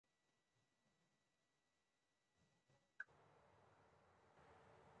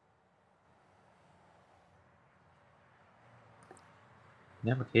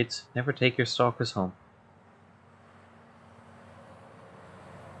Never, kids. Never take your stalkers home.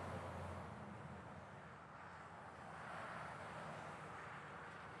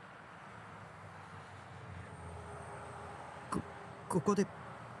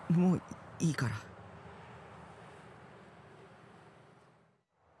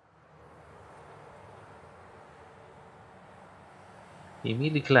 He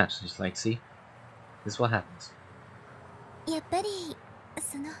immediately collapsed. He's like, see? This is what happens. やっぱり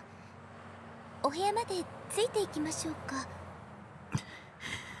お部屋までついていきましょうか。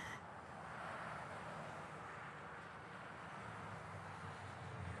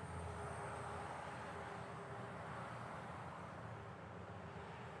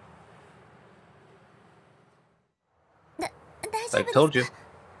大丈夫 Like, です told you. か。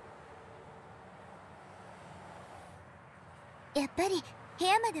やっぱり部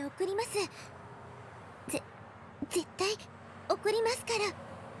屋まで送ります。絶対送りますから。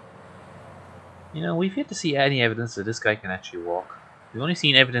You know, we've yet to see any evidence that this guy can actually walk. We've only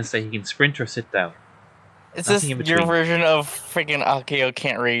seen evidence that he can sprint or sit down. Is Nothing this in your between. version of freaking Akio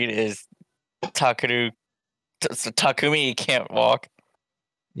can't read is Takumi can't walk?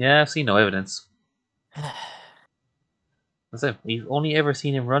 Yeah, I've seen no evidence. That's it. We've only ever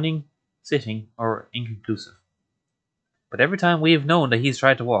seen him running, sitting, or inconclusive. But every time we've known that he's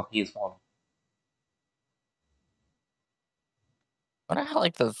tried to walk, he has fallen. I wonder how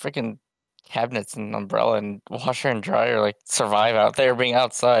like the freaking cabinets and umbrella and washer and dryer like survive out there being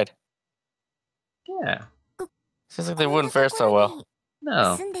outside. Yeah. Seems like they wouldn't fare so well.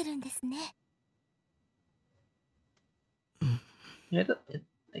 No. 住んでるんですね。 Yeah,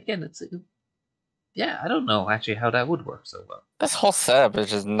 again, it's... Yeah, I don't know actually how that would work so well. This whole setup is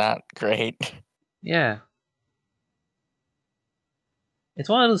just not great. Yeah. It's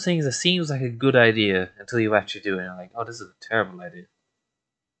one of those things that seems like a good idea until you actually do it and you're like, oh, this is a terrible idea.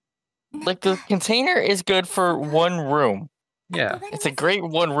 Like the container is good for one room. Yeah. It's a great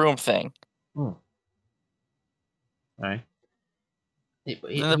one room thing. Alright.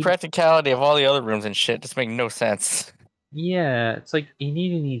 The practicality of all the other rooms and shit just make no sense. Yeah, it's like he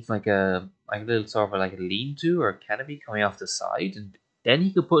needs like a little sort of like a lean-to or a canopy coming off the side, and then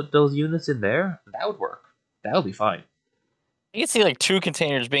he could put those units in there. And that would work. That would be fine. You can see like two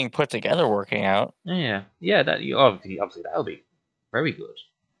containers being put together working out. Yeah. That you obviously that would be very good.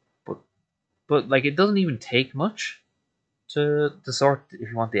 But like it doesn't even take much to sort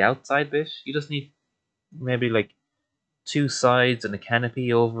if you want the outside bit. You just need maybe like two sides and a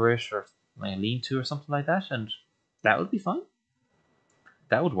canopy over it, or like a lean-to or something like that, and that would be fine.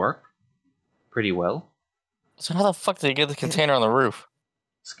 That would work pretty well. So how the fuck did you get the container on the roof?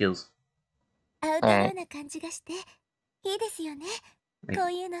 Skills. アウトローな感じがしていいですよね。こ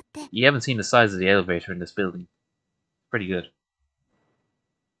ういうのって。 You haven't seen the size of the elevator in this building. Pretty good.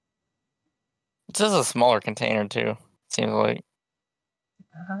 It's just a smaller container too. Seems like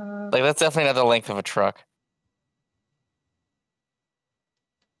that's definitely not the length of a truck.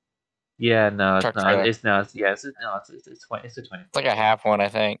 Yeah, no, Truck it's trailer. it's a 20. It's like a half one, I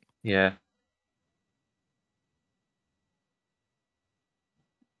think. Yeah.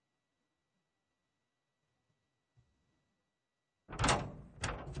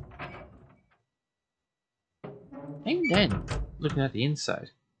 And then, looking at the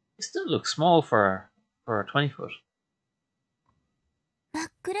inside, it still looks small for a 20-foot. 真っ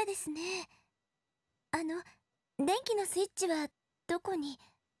暗ですね。電気のスイッチはどこに？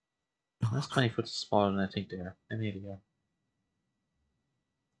 That's 20 foot smaller than I think they are. Maybe they are.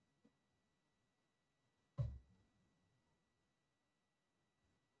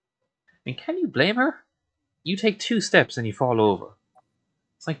 I mean, can you blame her? You take 2 steps and you fall over.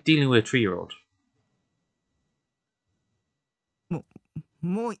 It's like dealing with a 3-year-old.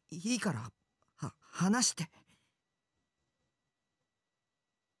 もういいから話して。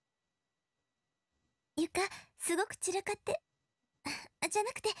床すごく散らかってじゃ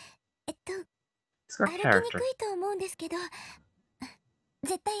なくて歩きにくいと思うんですけど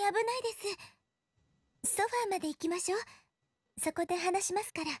絶対危ないです。ソファーまで行きましょう。そこで話しま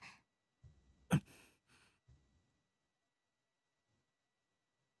すから。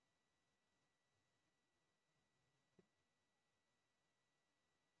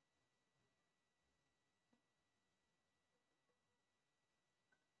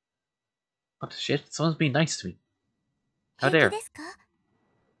 What the shit? Someone's being nice to me. How dare?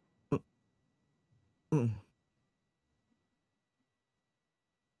 Well,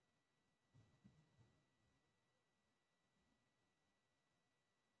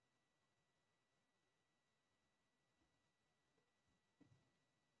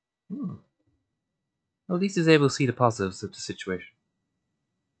 at least he's able to see the positives of the situation.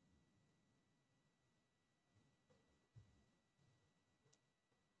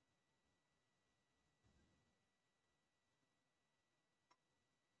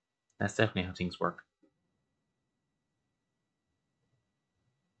 That's definitely how things work.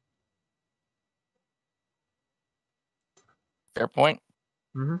 Fair point.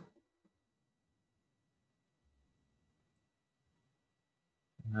 Mm-hmm.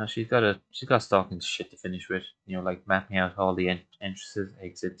 She's got stalking shit to finish with. You know, like mapping out all the entrances,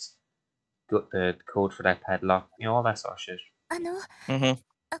 exits, the code for that padlock. You know, all that sort of shit. Mm-hmm.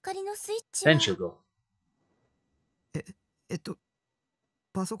 Then she'll go.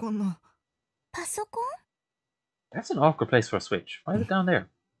 パソコンの。パソコン？ That's an awkward place for a switch. Why is it down there?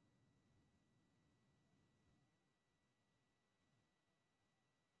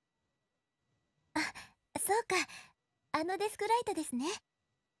 そうか。あのデスクライトですね。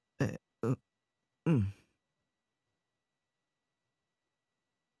うん。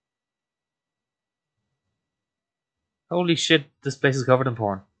Holy shit, this place is covered in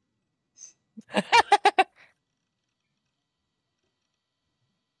porn.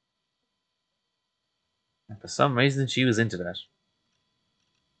 And for some reason, she was into that.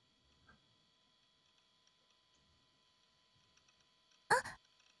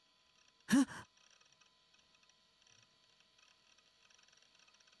 Huh?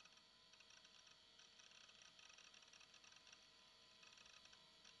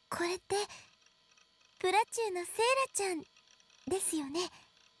 これってプラチューのセイラちゃんですよね。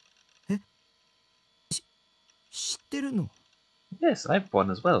知ってるの？ Yes, I've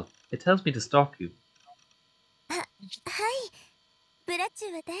one as well. It tells me to stalk you. はい。プラチュ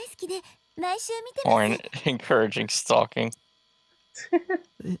ーは大好きで毎週見て Or ます encouraging stalking.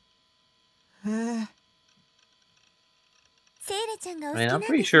 へえ。セイラちゃんがお好 I き mean, な I'm ん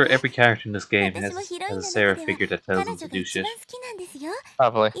pretty です sure ね。 every character in this game 私もヒロイン has の a 中 Sarah では figure that 彼 tells 女 them が to do 一 shit. 番好きなんですよ。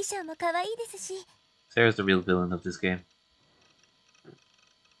 Probably. 衣装も可愛いですし。 Sarah's the real villain of this game.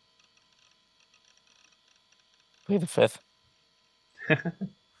 Be the fifth.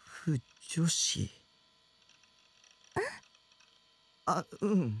 不女子。あ、う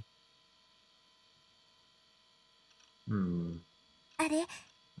ん。Hmm. あれ、フ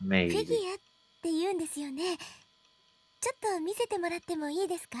ィ Maybe. ギュアって言うんですよね。ちょっと見せてもらってもいい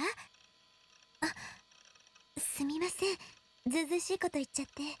ですか？あ、すみません。ずうずうしいこと言っちゃっ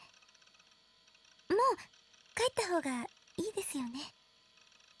て。もう帰った方がいいですよね。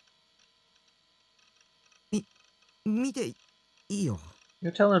見ていいよ。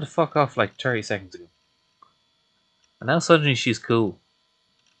 You're telling her to fuck off like 30 seconds ago. And now suddenly she's cool.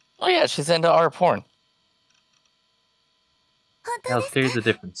 Oh yeah, she's into our porn. 本当 Now ですか？ clear the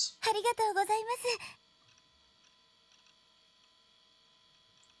difference. ありがとうございま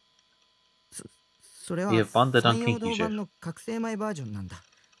す。それは We have bonded on 山陽 kinky 堂 shit. 版の覚醒前バージョンなんだ。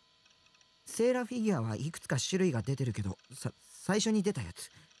セーラフィギュアはいくつか種類が出てるけど、最初に出たやつ。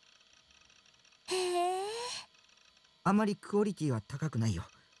へえ。あまりクオリティは高くないよ。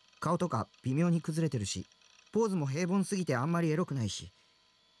顔とか微妙に崩れてるし、ポーズも平凡すぎてあんまりエロくないし。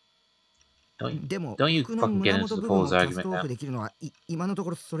でも Don't you 服の fucking 胸 get 元 into the 部分を pose キャス argument トオ now. フできるのは今のとこ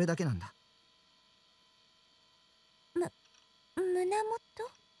ろそれだけなんだ。胸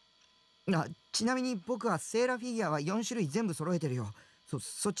元？ちなみに僕はセーラフィギュアは4種類全部揃えてるよ。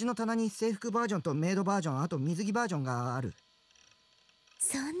そっちの棚に制服バージョンとメイドバージョン、あと水着バージョンがある。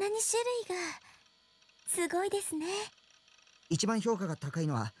そんなに種類がすごいですね。一番評価が高い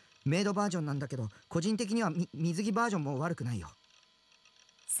のはメイドバージョンなんだけど、個人的には水着バージョンも悪くないよ。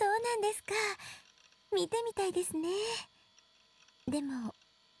そうなんですか。見てみたいですね。でも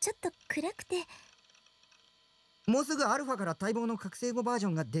ちょっと暗くて。もうすぐアルファから待望の覚醒後バージョ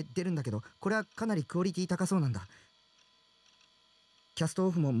ンが出るんだけど、これはかなりクオリティ高そうなんだ。キャスト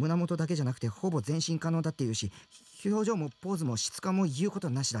オフも胸元だけじゃなくてほぼ全身可能だっていうし、表情もポーズも質感も言うこと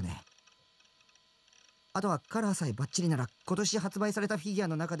なしだね。あとはカラーさえバッチリなら今年発売されたフィギュア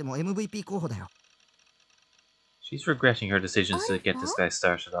の中でも MVP 候補だよ。 She's regretting her decisions to get this guy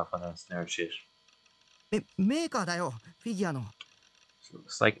started off on this nerd shit. メーカーだよ、フィギュアの。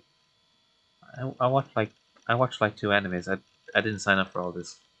 It's like I watched like 2 animes. I didn't sign up for all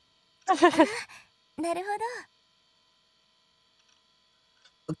this. なるほ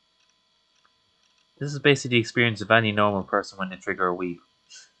ど。 This is basically the experience of any normal person when they trigger a weeb.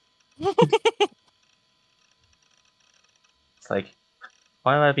 It's like,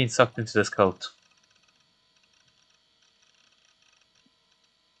 why am I being sucked into this cult?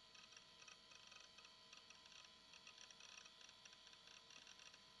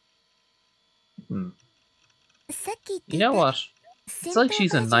 You know what? It's like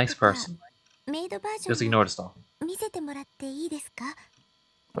she's a nice person. メイドバージョ Just ンも ignore the stalking. 見せてもらっていいですか？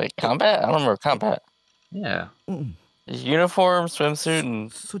 Wait, combat? I don't remember combat. Yeah. うん。 Uniform, swimsuit,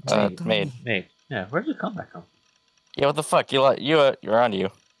 and そっちの棚に maid. Mate. Yeah, where did the comeback come? Yeah, what the fuck? You're on to you.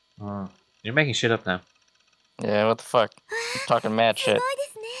 Oh, you're making shit up now. Yeah, what the fuck? I'm talking mad すごい shit. で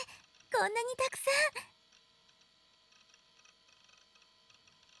すね。こんなにたくさ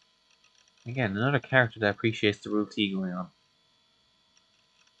ん。 Again, another character that appreciates the rule T going on.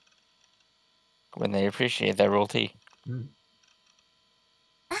 When they appreciate that rule T.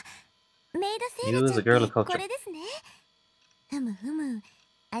 メイドセー You ラ as ちゃ a ん girl っ of てこ culture. れですね。ふむふむ。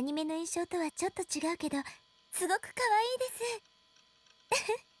アニメの印象とはちょっと違うけど、すごく可愛いで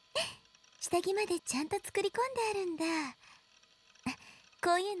す。下着までちゃんと作り込んであるんだ。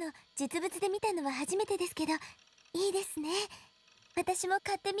こういうの実物で見たのは初めてですけど、いいですね。私も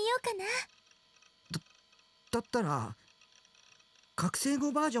買ってみようかな。だったら覚醒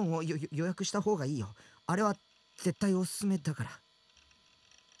後バージョンを予約した方がいいよ。あれは絶対おすすめだから。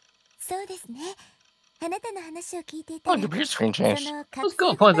そうですね。あなたの話を聞いていた Oh, ら、 computer screen そ changed. の I 覚 was 醒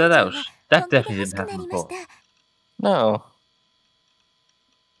gonna 後 point バー that ジョン out. が That 本気で definitely 欲し didn't くな happen りまし before. た。 No.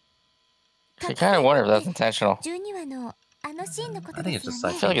 覚 I 醒 kind of 後 wonder if っ that's て intentional. 12話のあのシーンのこと I で think it's す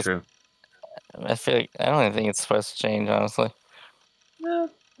よ just ね。 cycling it's- through. I feel like I don't even think it's supposed to change, honestly. No,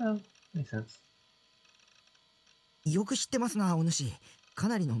 makes sense. よく知ってますな、お主。か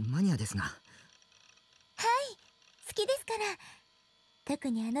なりのマニアですな。はい、好きですから。特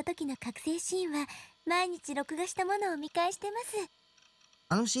にあの時の覚醒シーンは毎日録画したものを見返してます。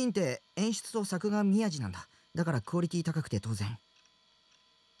あのシーンって演出と作画宮地なんだ。だからクオリティ高くて当然。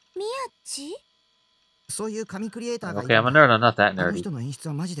宮地？そういう神クリエイターがい Okay, る I'm ん a だ。 nerd. I'm not that あの nerdy. 人の演出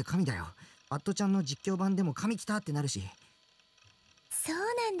はマジで神だよ。アットちゃんの実況版でも神来たってなるし。そう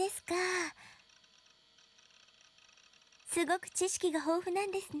なんですか。すごく知識が豊富な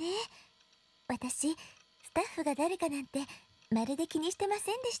んですね。私、スタッフが誰かなんてまるで気にしてま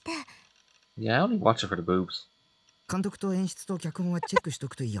せんでした。 Yeah, I only watch it for the boobs. 監督と演出と脚本はチェックしと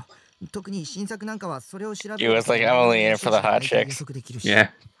くといいよ。特に新作なんかはそれを調べ He was like, I'm only in it for the hot chicks.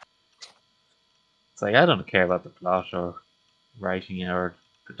 Yeah. It's like, I don't care about the plot or writing or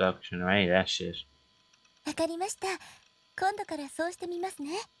production or any of that shit. わかりました。今度からそうしてみますね。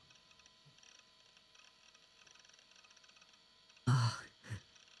ああ、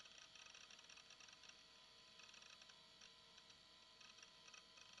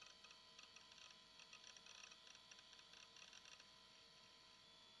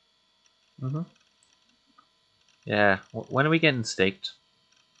Yeah. When are we getting staked?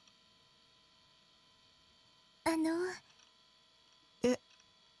 え、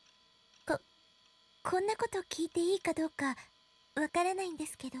こんなこと聞いていいかどうかわからないんで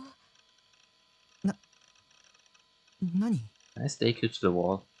すけど。何？ Can I stake you to the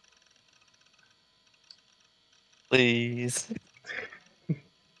wall? Please.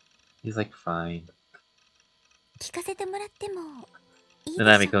 He's like, fine. 聞かせてもらってもいい And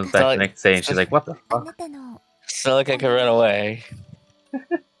で then し he ょう comes か。 back the next day and she's like, what the あ fuck? なたの It's not like I could run away.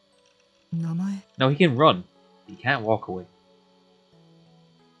 名前？ No, he can run. He can't walk away.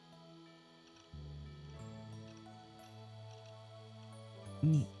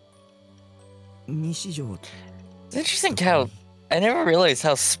 西条。 It's interesting how I never realized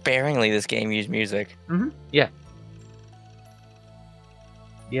how sparingly this game used music. Yeah.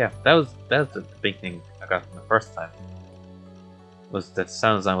 Yeah, that was the big thing I got from the first time. Was that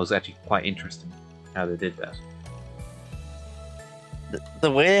sound design was actually quite interesting. How they did that.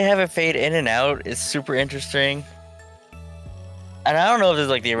 The way they have it fade in and out is super interesting. And I don't know if this is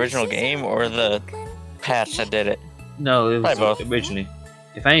like the original game or the patch that did it. No, it was Probably both. originally.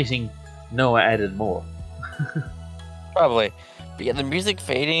 If anything, Noah added more. Probably. But yeah, the music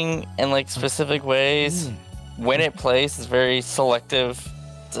fading in like specific ways when it plays is very selective.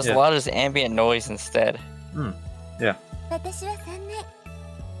 There's a lot of just ambient noise instead. Yeah. 私は3年。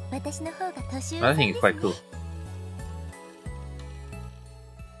私の方が年上 I さん think で it's す quite ね。 cool.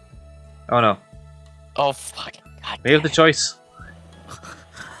 Oh no. Oh fucking god. We have the choice.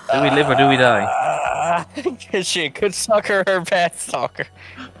 Do we live or do we die? Is she a good sucker or a bad sucker?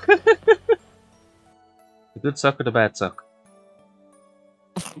 The good suck or the bad suck?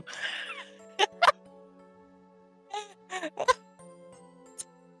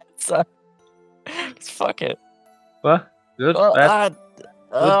 Fuck it. What? Good? Well, bad?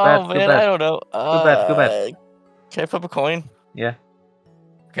 oh bad, good, man, bad. I don't know. Good bad. Can I flip a coin? Yeah.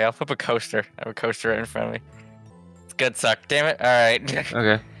 Okay, I'll flip a coaster. I have a coaster right in front of me. It's good suck. Damn it. Alright.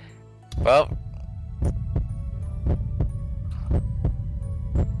 Okay. Well.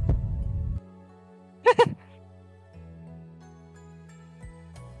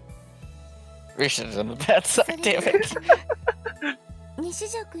 We should have done the bad suck, damn it. 西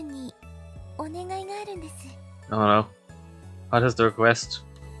条くんにお願いがあるんです。 Oh no. What is the request?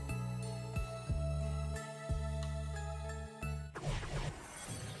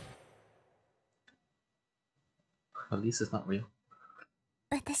 least it's not real.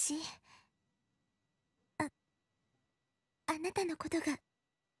 私、あなたのことが好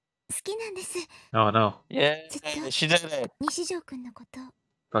きなんです。 Oh no. Yeah, she did it. 西条くんのこと。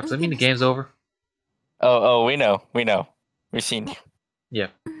 Fuck, does that mean the game's over? Oh, we know. We've seen you.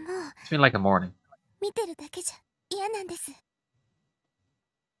 Yeah. もう It's been like a morning. 見てるだけじゃ嫌なんです。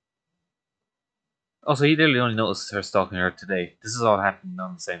 Also, he literally only noticed her stalking her today. This is all happening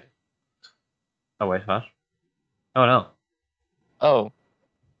on the same. Oh wait, what? Oh no. Oh,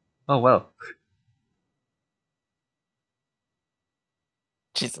 Oh well.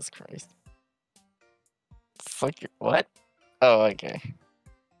 Jesus Christ. Fuck your what? Oh, okay.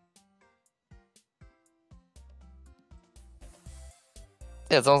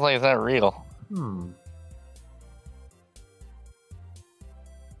 Yeah, it sounds like it's not real.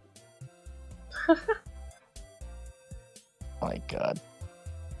 My God.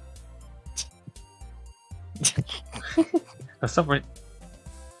 That's not right.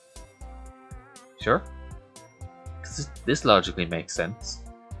 Sure. This logically makes sense.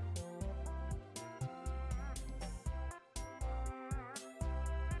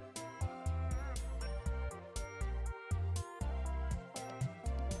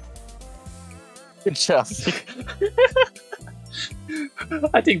 Good job.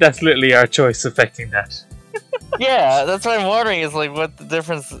 I think that's literally our choice affecting that. Yeah, that's what I'm wondering. Is like what the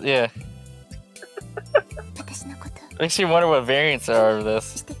difference? Yeah. 私のこと Makes you wonder what variants there are of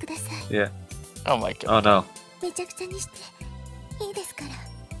し this. てください。 Yeah. Oh my God. Oh no. めちゃくちゃにしていいですか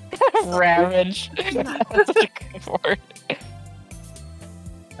ら。 Ravage. That's such a good word.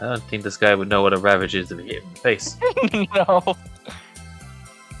 I don't think this guy would know what a ravage is if he hit him in the face. No.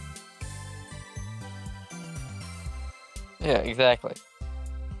 Yeah, exactly.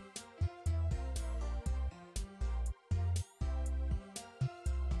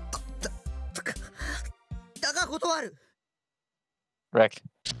 だが断る。 Wreck.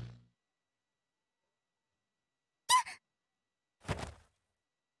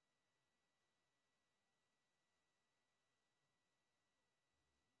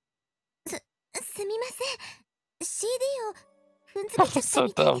 すみません。CD を踏んづけちゃっ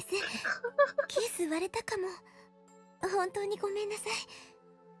たみたいです。ケース割れたかも。本当にごめんなさい。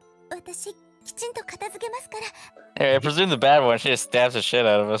私、きちんと片付けますから。 Hey, I presume the bad one, she just stabs the shit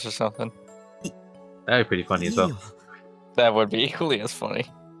out of us or something. That'd be pretty funny as well. That would be equally as funny.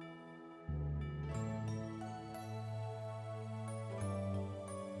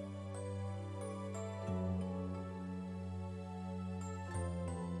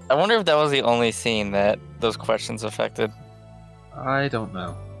 I wonder if that was the only scene that those questions affected. I don't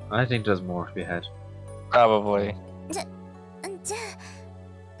know. I think there's more to be had. Probably. じゃ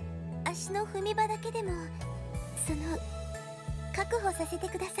あ、足の踏み場だけでも、確保させて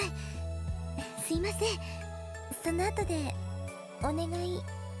ください。すいません。その後でお願い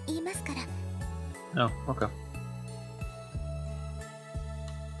言いますから。 No, okay.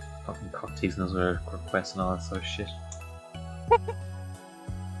 Fucking cock teasing us with requests and all that sort of shit.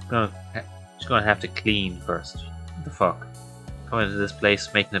 She's gonna have to clean first. What the fuck? Coming into this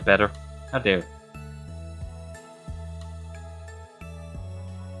place, making it better? How dare?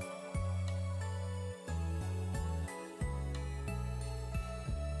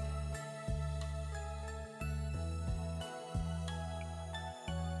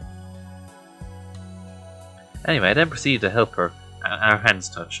 Anyway, I then proceeded to help her, and our hands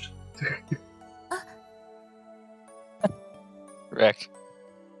touched. Wreck.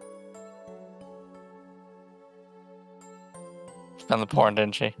 She found the porn,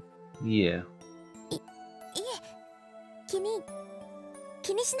 didn't she? Yeah. いえ、気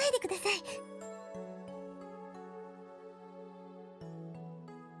にしないでください。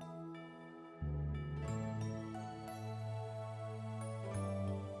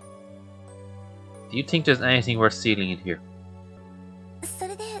 Do you think there's anything worth stealing in here? そ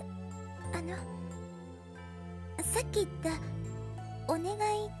れで、さっき言ったお願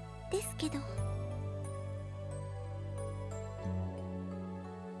いですけど。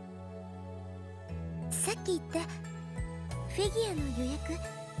さっき言ったフィギュアの予約、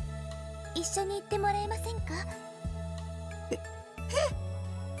一緒に行ってもらえませんか？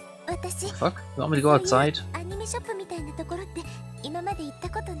私、 Fuck? You want me to go outside? アニメショップみたいなところって今まで行った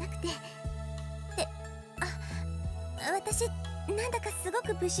ことなくて。で、私、なんだかすご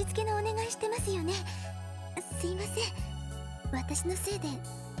くぶしつけなお願いしてますよね。すいません。私のせいで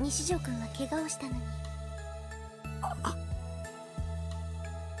西条くんは怪我をしたのに。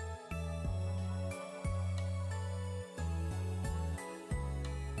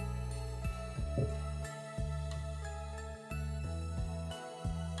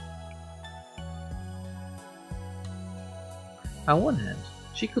On one hand,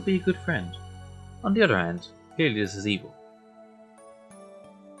 she could be a good friend. On the other hand, clearly this is evil.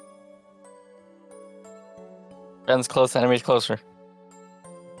 Friends close, enemies closer.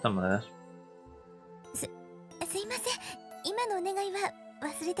 Something like that. すいません。今のお願いは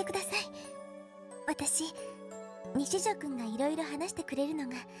忘れてください。私、西条くんがいろいろ話してくれるの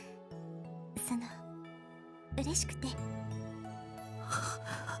が、嬉しくて。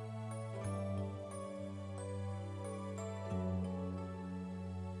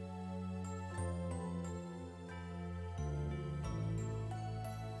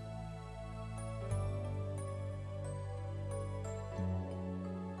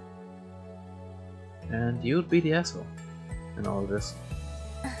And you'd be the asshole in all of this.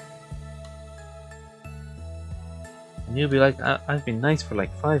 And you'd be like, I've been nice for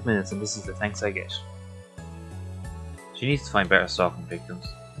like 5 minutes and this is the thanks I get. She needs to find better stalking victims.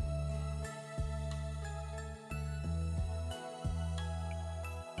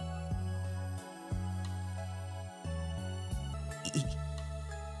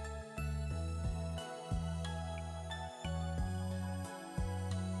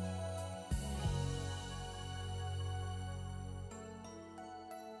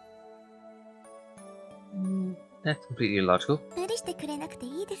 That's completely illogical. 無理してくれなくて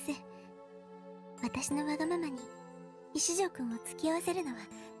いいです。私のわがままに西条くんを付き合わせるのは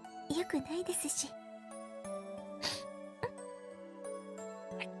良くないですし。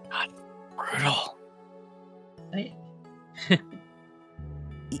God, brutal. Hey.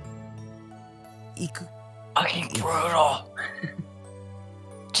 Fucking brutal.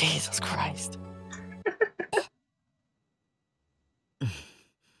 Jesus Christ.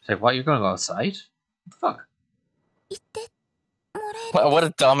 Say, what? You're going outside? What the fuck? 言ってもらえる。 What a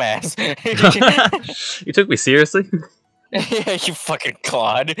dumbass. You took me seriously? Yeah, you fucking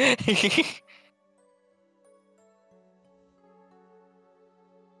clod.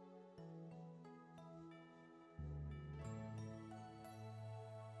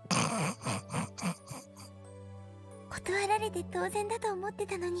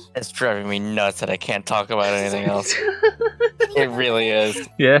 It's driving me nuts that I can't talk about anything else. It really is.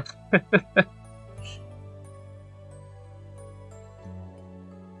 Yeah.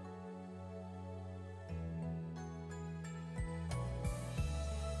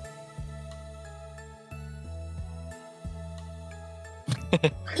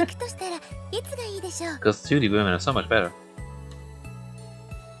 Because 2D women are so much better.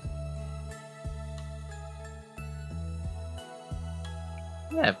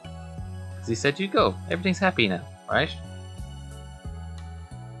 Yeah, because he said you'd go. Everything's happy now, right?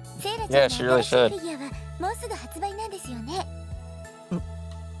 Yeah, she really should.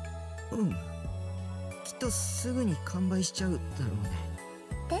 きっとすぐに完売しちゃうだろうね。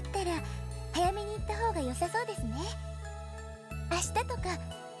だったら早めに行った方が良さそうですね。明日とか。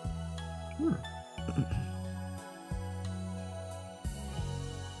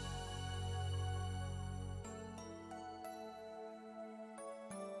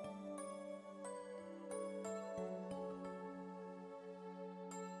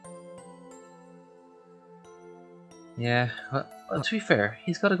Yeah, well, to be fair,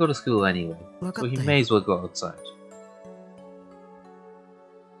 he's got to go to school anyway, so he may as well go outside.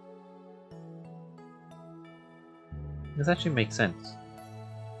 This actually makes sense.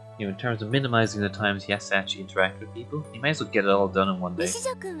 You know, in terms of minimizing the times he has to actually interact with people, he might as well get it all done in one day. 西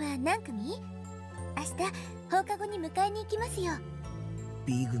条くんは何組？明日放課後に迎えに行きますよ。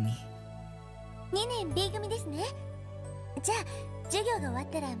 B 組。2年 B 組ですね。じゃあ授業が終わっ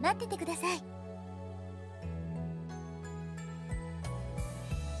たら待っててください。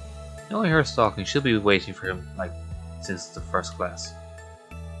 Knowing her stalking, she'll be waiting for him, like, since the first class.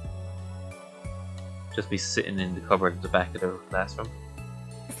 Just be sitting in the cupboard at the back of the classroom.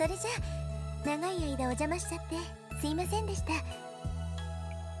 それじゃあ長い間お邪魔しちゃってすいませんでした。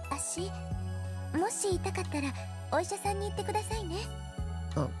足、もし痛かったらお医者さんに行ってくださいね。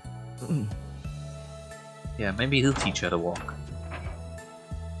あ、うん。 Yeah, maybe he'll teach her to walk.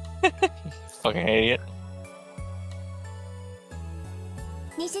 Fucking idiot.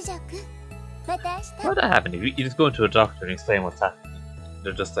 西条くん、また明日。 How would that happen if you just go into a doctor and explain what's happening?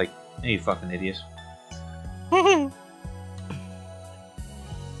 They're just like, hey, you fucking idiot.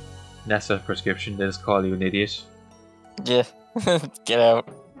 That's a prescription, they just call you an idiot. Yeah. Get out.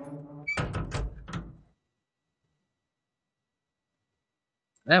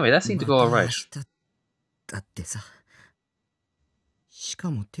 Anyway, that seemed to go alright. だってさ。しか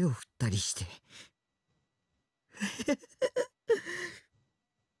も手を振ったりして。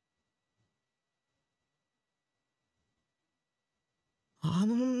あ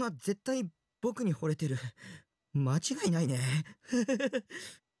の女絶対僕に惚れてる。間違いないね。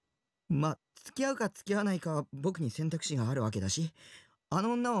ま、付き合うか付き合わないかは僕に選択肢があるわけだし、あ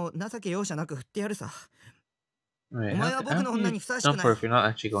の女を情け容赦なく振ってやるさ。お Wait, 前 how, は how 僕の can 女 you にふさわしく dump な her い。 if you're not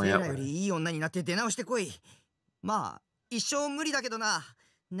actually セ going ー out ラよ with her? りいい女になって出直してこい。まあ、一生無理だけどな。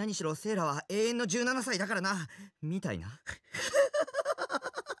何しろセーラは永遠の17歳だからな。みたいな。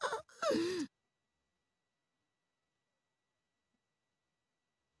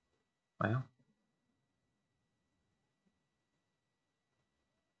Well.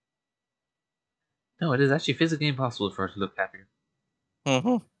 No, it is actually physically impossible for her to look happier.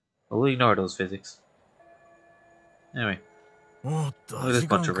 Mm-hmm. But we'll ignore those physics. Anyway. Look at this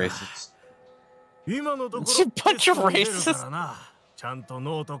bunch of racists. It's a bunch of racists. ちゃんと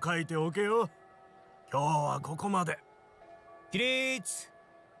ノート書いておけよ。今日はここまで。起立。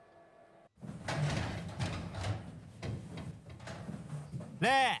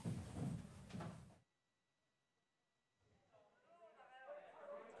礼。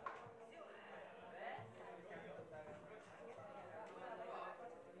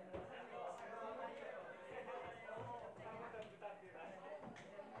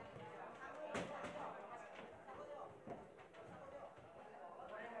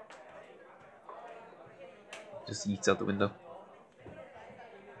Just eats out the window.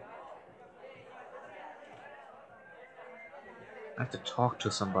 I have to talk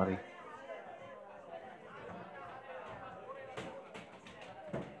to somebody.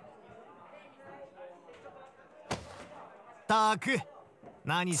 Fuck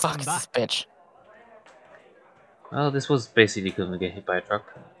this bitch. Well, this was basically going to get hit by a truck.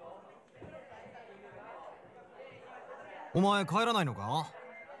 お前帰らないのか？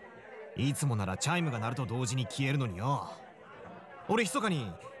いつもならチャイムが鳴ると同時に消えるのによ。俺密かに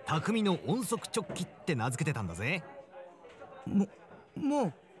匠の音速直帰って名付けてたんだぜ。も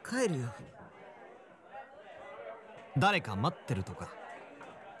う帰るよ。誰か待ってるとか。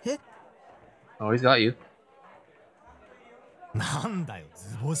え？ Oh, he's got you. なんだよ、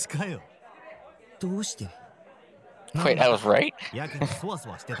図星かよ。どうして？ Wait, I was right? やけにそわそ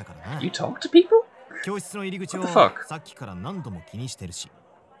わしてたからな。You talk to people? 教室の入り口を What the fuck? さっきから何度も気にしてるし。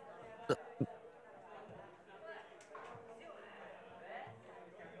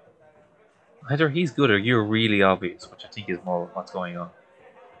Either he's good or you're really obvious, which I think is more what's going on.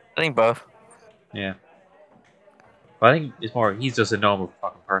 I think both. Yeah. But I think it's more he's just a normal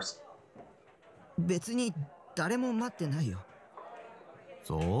fucking person. 別に誰も待ってないよ。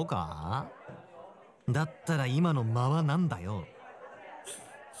そうか？だったら今の間はなんだよ。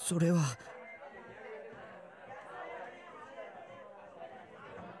それは。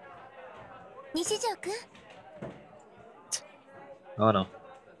西条くん。Oh no.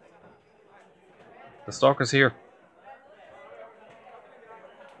 The stalker's here.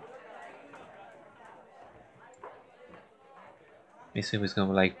 I assume he's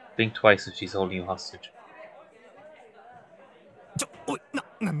gonna like blink twice if she's holding you hostage. おい、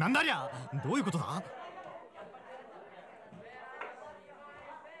なんだりゃ。どういうことだ？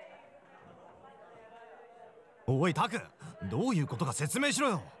おいタク、どういうことか説明しろ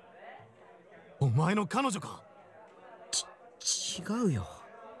よ。お前の彼女か？違うよ。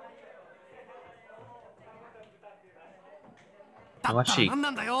だったら何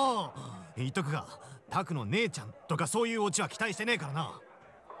なんだよ。言っとくが、タクの姉ちゃんとかそういうオチは期待してねえからな。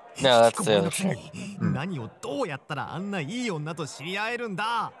No, that's the other thing. 何をどうやったらあんないい女と知り合えるん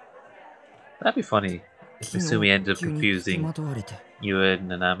だ？ That'd be funny if Misumi ended up confusing you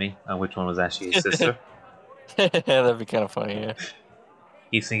and Nanami on which one was actually his sister. That'd be kind of funny, yeah.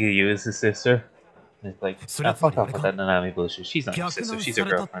 He's thinking you is his sister. And it's like, ah, fuck off with that Nanami bullshit. She's not your sister, she's your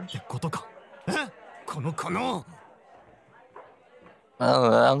girlfriend.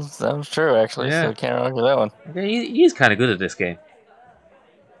 Well, that was true, actually, Yeah. so I can't argue that one. Okay, he's kind of good at this game.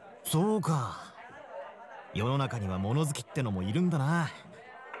 そうか。世の中には物好きってのもいるんだな。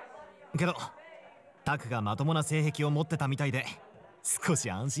けど、タクがまともな性癖を持ってたみたいで、少し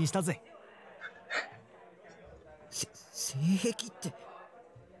安心したぜ。性癖って、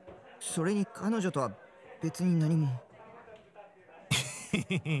それに彼女とは別に何も。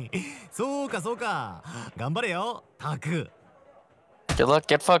そうかそうか。頑張れよ、タク。Good luck,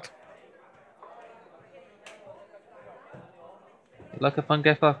 get fucked. Good luck, have fun,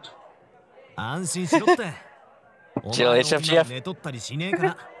 get fucked. 安心しろって。Chill, HFGF. 寝とったりしねえか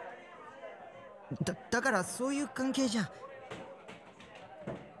ら。だからそういう関係じゃ。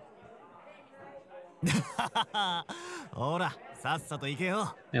ほら、さっさと行け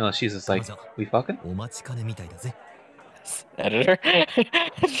よ。You know, she's just like, we fucking? お待ちかねみたいだぜ。Editor.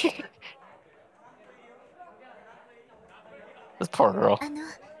 This poor girl.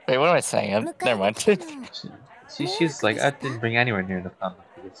 Wait, what am I saying? Never mind. She's like, I didn't bring anywhere near enough content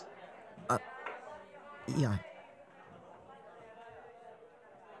for this. Yeah.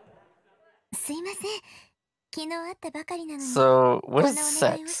 So, what is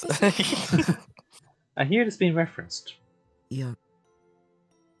sex? I hear this being referenced. Yeah.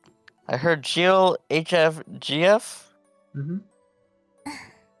 I heard Jill, HF, GF? Mm-hmm.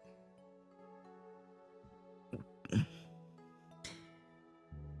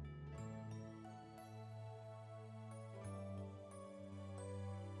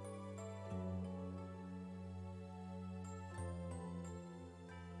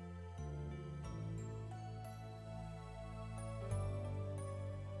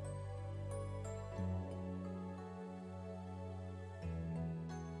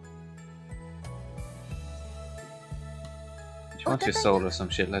 She wants your soul or some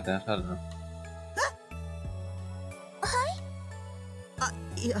shit like that, I don't know.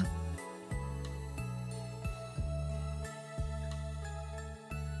 Yeah.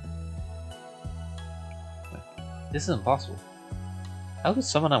 This is impossible. How could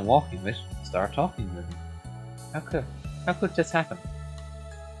someone I'm walking with start talking with me? How could this happen?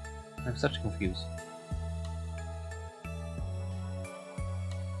 I'm such confused.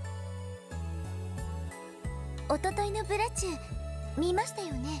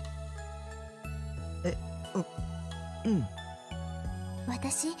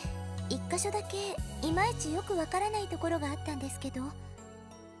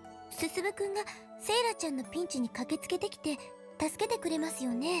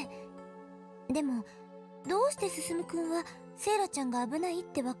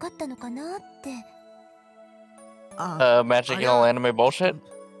 Magical anime bullshit?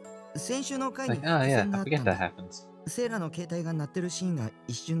 Like, oh yeah, I forget that happens. セイラの携帯が鳴ってるシーンが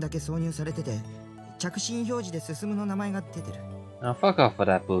一瞬だけ挿入されてて、着信表示で進むの名前が出てる。Now fuck off with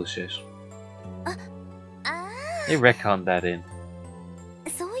that bullshit. They retconned that in.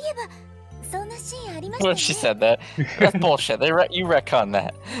 When she said that, that's bullshit. You retcon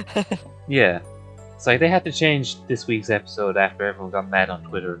that. Yeah. It's like they had to change this week's episode after everyone got mad on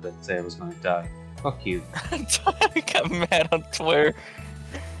Twitter that Sarah was going to die. Fuck you. I got mad on Twitter.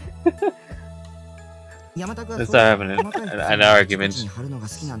 Let's start having an argument.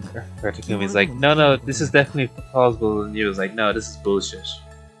 Where Takumi's like, no, this is definitely plausible, and Yu's like, no, this is bullshit.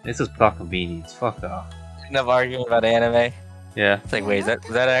 This is plot convenience. Fuck off. Enough arguing about anime. Yeah. It's like, wait, is that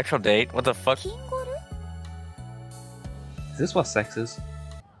an actual date? What the fuck? Is this what sex is?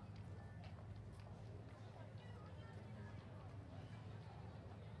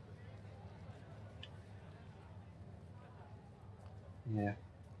 Yeah.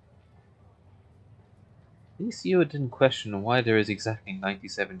 At least you didn't question why there is exactly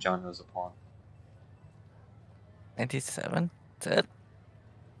 97 genres of porn. 97? That's it?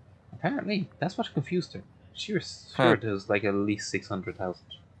 Apparently, that's what confused her. She was sure there's like at least 600,000.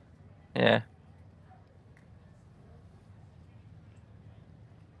 Yeah.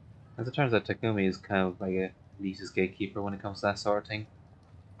 As it turns out, Takumi is kind of like a elitist gatekeeper when it comes to that sort of thing.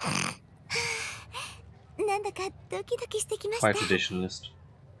 Quite traditionalist.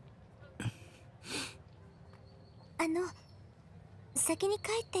 先に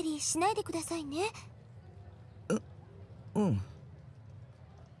帰ったりしないでくださいね。うん。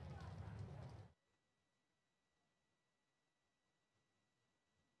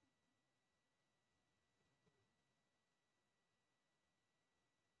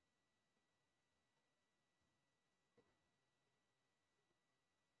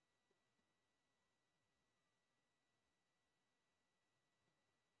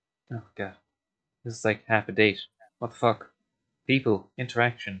Oh god. This is like half a date. What the fuck? People.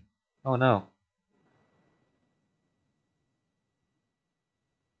 Interaction. Oh no.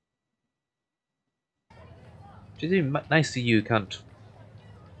 She's even nice to you, cunt.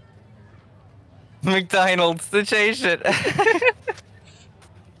 McDonald's, the chase it.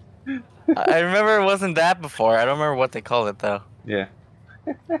 I remember it wasn't that before. I don't remember what they called it though. Yeah.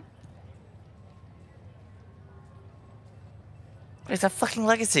 It's a fucking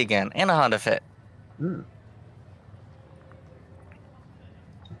Legacy again, and a Honda Fit. Hmm.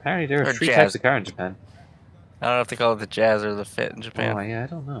 Apparently there are Or three Jazz. types of car in Japan. I don't know if they call it the Jazz or the Fit in Japan. Oh yeah, I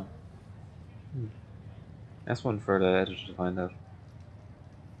don't know. That's one for the editor to find out.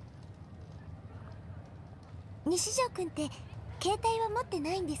 西条くんって携帯は持って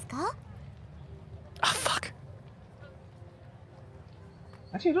ないんですか? Oh fuck.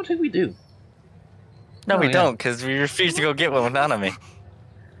 Actually, I don't think we do. No, we yeah. don't, because we refuse to go get one with Nanami.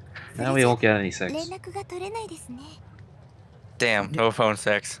 Now we won't get any sex. 連絡が取れないですね。 Damn, no phone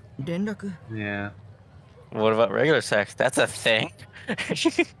sex. 連絡? Yeah. What about regular sex? That's a thing.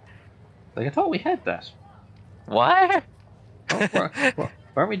 Like, I thought we had that. What?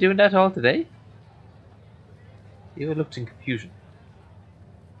 Weren't we doing that all today? You looked in confusion.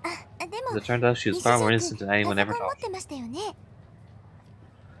 As it turned out, she was far more innocent than anyone ever thought.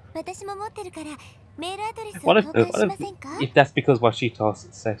 What if that's because what she thought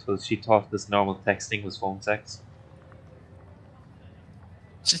sex was? She thought this normal texting was phone sex.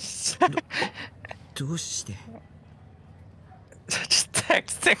 Just Just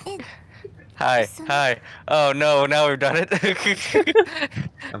texting. Hi. Oh no, now we've done it.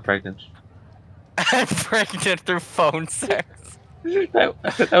 I'm pregnant. I'm pregnant through phone sex. That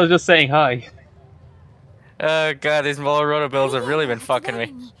was just saying hi. Oh god, these Roto bills have really been fucking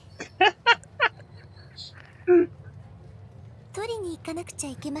me. 取りに行かなくちゃ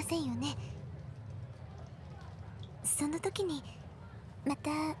いけませんよね。その時にま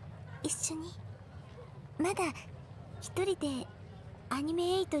た一緒に。まだ一人でアニ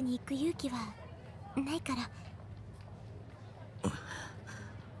メ8に行く勇気はないから。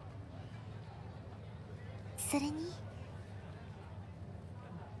それに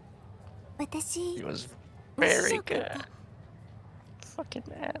私 He was very good. Fucking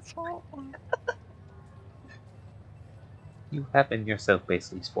asshole. You have in yourself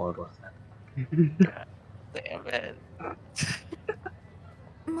basically spoiled what's that. God damn it.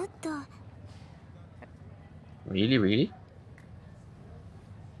 もっと Really?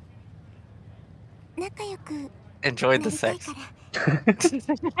 仲良く Enjoyed な the りたい sex. か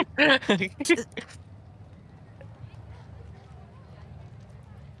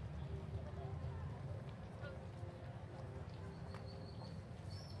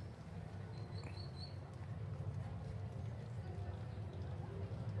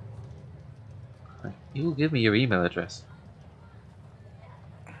ら。 You will give me your email address.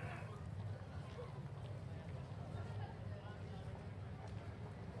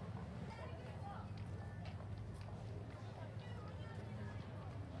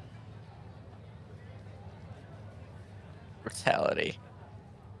 Brutality.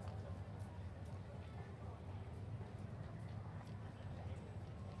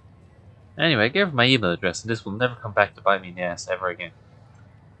 Anyway, I gave her my email address, and this will never come back to bite me in the ass ever again.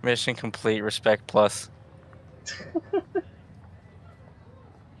 Mission complete. Respect plus.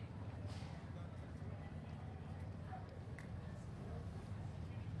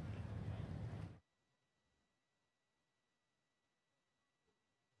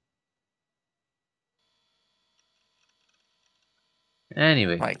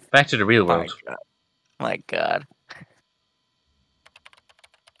 Anyway, back to the real world. My god.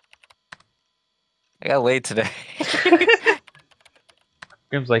 I got laid today.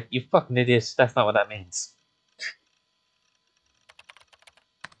 Grim's like, you fucking idiot, that's not what that means.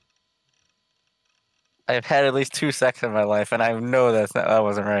 I've had at least 2 sex in my life, and I know that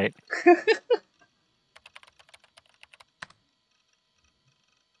wasn't right.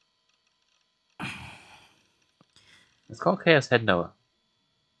 It's called Chaos Head Noah.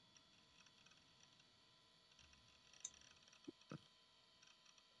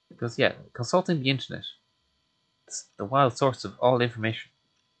 Because, yeah, consulting the internet. It's the wild source of all information.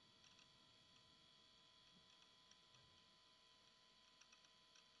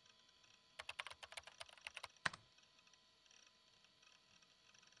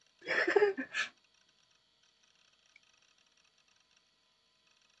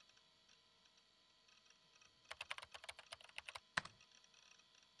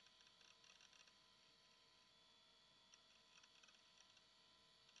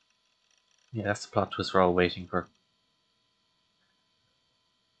 Yeah, that's the plot twist we're all waiting for.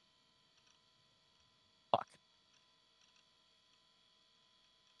 Fuck.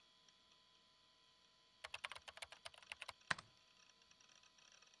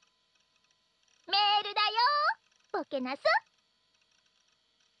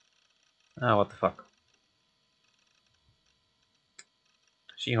 Ah, what the fuck.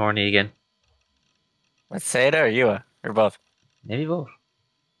 She horny again. Let's say it or you, or both. Maybe both.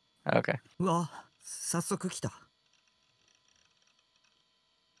 Okay. うわ、早速来た。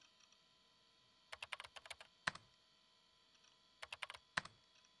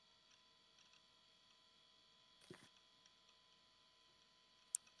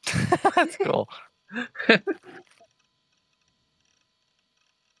That's cool.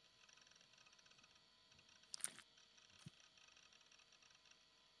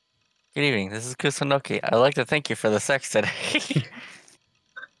 Good evening, this is Kusunoki. I'd like to thank you for the sex today.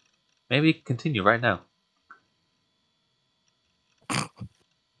 Maybe we can continue right now.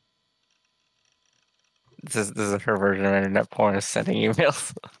 This is her version of internet porn, is sending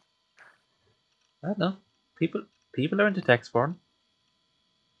emails. I don't know. People are into text porn.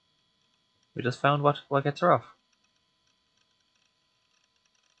 We just found what gets her off.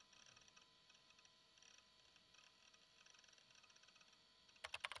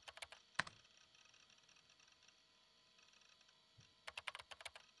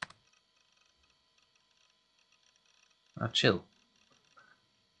 Ah, chill.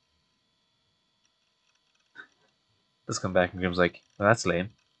 Just come back and Grim's like, well, that's lame.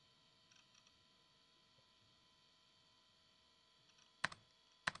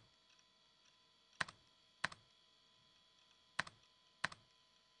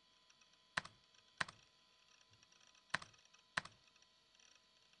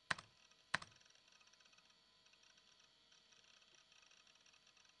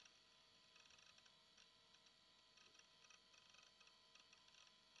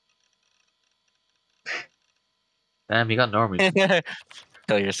 Damn, you got Normie.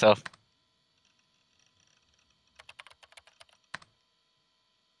 Kill yourself.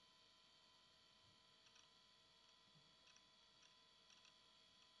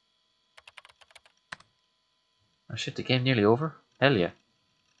 Oh shit, the game nearly over? Hell yeah.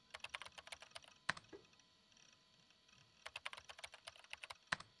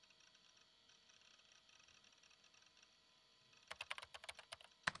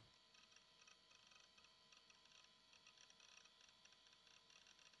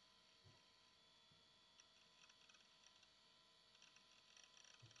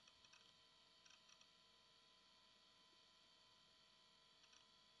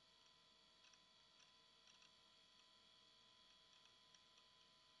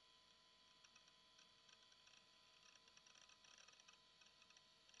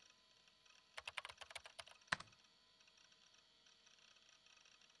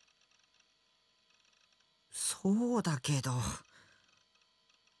そうだけど。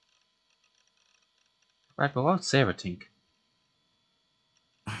 Right, but what would Sarah think?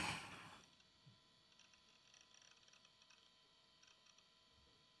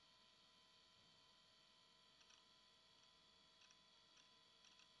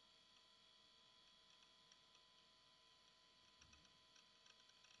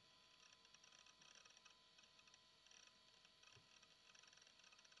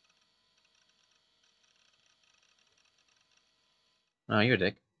 Oh, you're a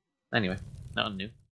dick. Anyway, nothing new.